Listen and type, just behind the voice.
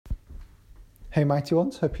Hey mighty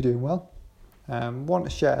ones, hope you're doing well. Want to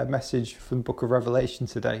share a message from the book of Revelation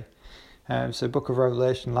today. So book of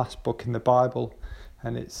Revelation, last book in the Bible,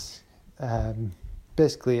 and it's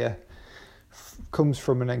basically comes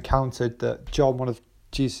from an encounter that John, one of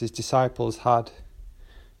Jesus' disciples, had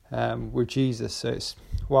with Jesus. So it's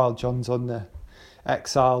while John's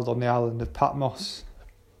exiled on the island of Patmos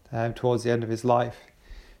towards the end of his life,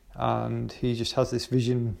 and he just has this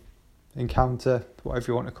vision encounter,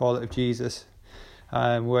 whatever you want to call it, of Jesus.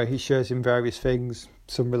 Where he shows him various things,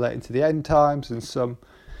 some relating to the end times and some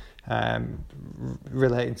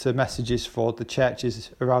relating to messages for the churches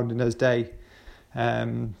around in those day,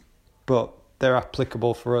 but they're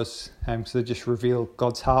applicable for us, so they just reveal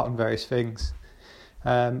God's heart on various things.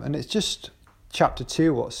 And it's just chapter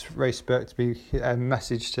 2 what's really spoke to me, a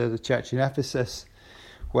message to the church in Ephesus,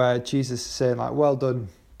 where Jesus is saying, like, well done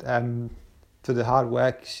for the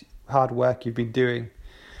hard work you've been doing,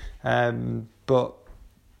 but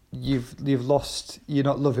you've lost, you're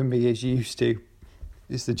not loving me as you used to,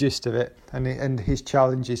 is the gist of it. And his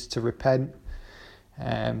challenge is to repent,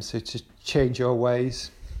 so to change your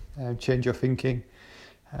ways, change your thinking,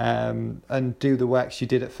 and do the works you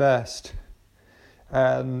did at first.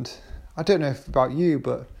 And I don't know about you,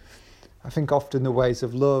 but I think often the ways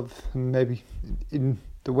of love, and maybe in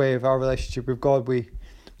the way of our relationship with God, we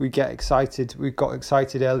get excited. We got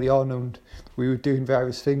excited early on, and we were doing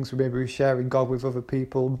various things. Maybe we were sharing God with other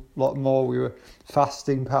people a lot more. We were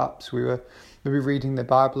fasting, perhaps. We were maybe reading the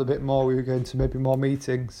Bible a bit more. We were going to maybe more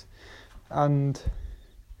meetings, and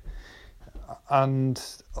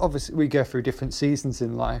obviously we go through different seasons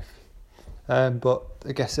in life. But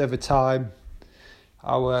I guess over time,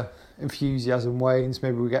 our enthusiasm wanes.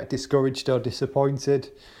 Maybe we get discouraged or disappointed.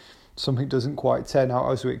 Something doesn't quite turn out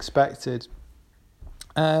as we expected.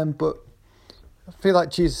 But I feel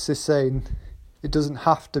like Jesus is saying it doesn't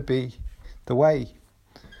have to be the way,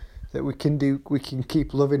 that we can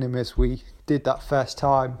keep loving him as we did that first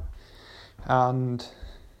time, and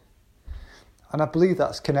I believe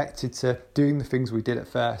that's connected to doing the things we did at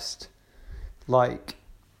first. Like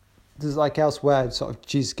there's like elsewhere, sort of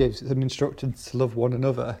Jesus gives an instruction to love one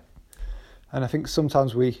another, and I think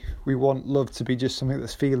sometimes we want love to be just something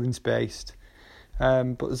that's feelings based.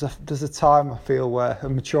 But there's a time, I feel, where a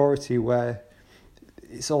maturity where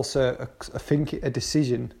it's also a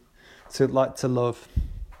decision to love,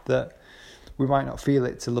 that we might not feel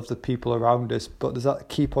it to love the people around us, but there's that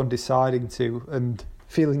keep on deciding to, and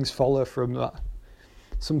feelings follow from that.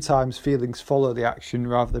 Sometimes feelings follow the action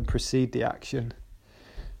rather than precede the action.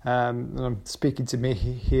 And I'm speaking to me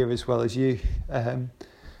here as well as you. And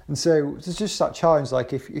so there's just that challenge,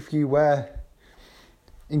 like if you were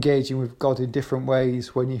engaging with God in different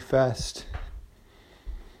ways when you first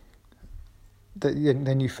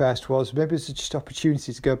was, maybe it's just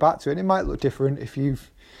opportunity to go back to it. And it might look different if you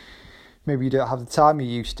don't have the time you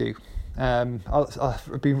used to.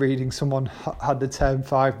 I've been reading, someone had the term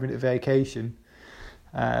 5-minute vacation,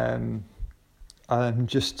 and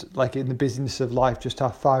just like in the business of life, just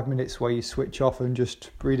have 5 minutes where you switch off and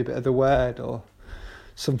just read a bit of the word or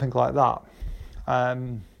something like that.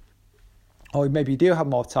 Or maybe you do have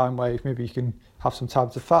more time where maybe you can have some time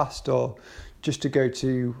to fast, or just to go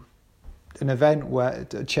to an event,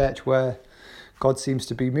 a church where God seems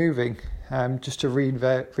to be moving, just to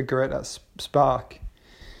reinvigorate that spark.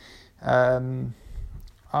 And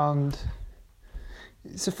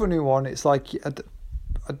it's a funny one. It's like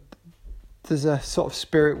there's a sort of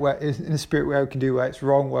spirit where we can do where it's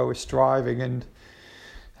wrong, where we're striving, and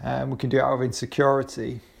we can do it out of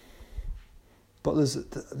insecurity. But there's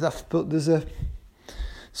a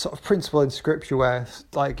sort of principle in Scripture where,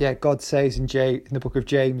 God says in the book of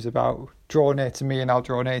James about draw near to me and I'll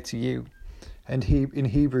draw near to you. And in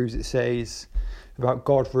Hebrews it says about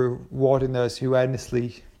God rewarding those who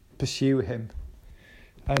earnestly pursue him.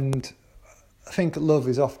 And I think love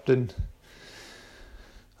is often,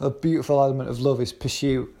 a beautiful element of love is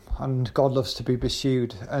pursuit, and God loves to be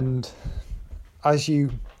pursued. And as you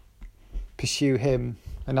pursue him,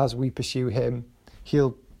 and as we pursue him,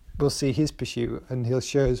 we'll see his pursuit, and he'll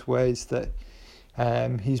show us ways that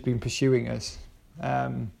he's been pursuing us.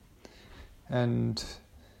 And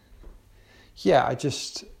yeah,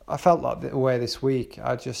 I felt like the way this week.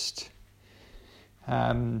 I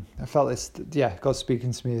felt this. Yeah, God's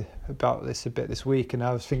speaking to me about this a bit this week, and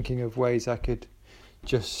I was thinking of ways I could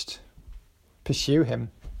just pursue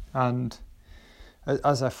him. And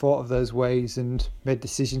as I thought of those ways and made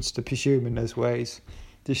decisions to pursue him in those ways,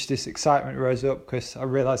 just this excitement rose up, because I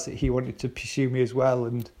realised that he wanted to pursue me as well,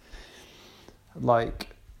 and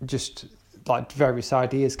various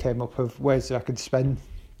ideas came up of ways that I could spend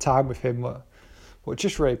time with him, but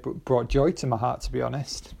just really brought joy to my heart, to be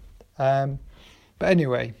honest. But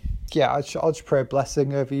anyway, yeah, I'll just pray a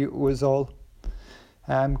blessing over you us all.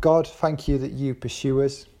 God, thank you that you pursue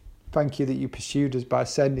us. Thank you that you pursued us by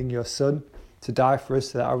sending your Son to die for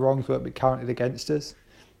us so that our wrongs won't be counted against us,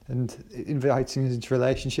 and inviting us into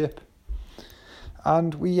relationship.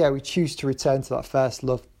 And we choose to return to that first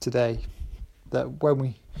love today. That when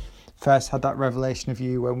we first had that revelation of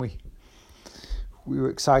you, when we were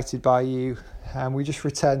excited by you, and we just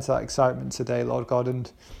return to that excitement today, Lord God.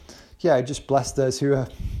 And just bless those who are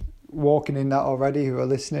walking in that already, who are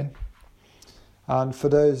listening. And for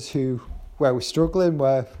those where we're struggling,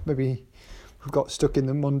 where maybe we've got stuck in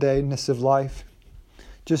the mundaneness of life,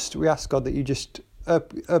 we ask, God, that you just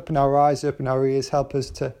open our eyes, open our ears, help us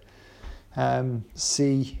to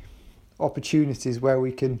see opportunities where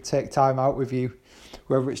we can take time out with you,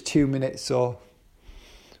 whether it's 2 minutes or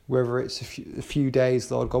whether it's a few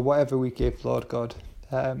days, Lord God, whatever we give, Lord God,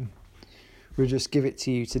 we'll just give it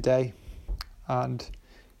to you today. And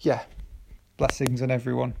blessings on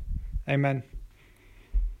everyone. Amen.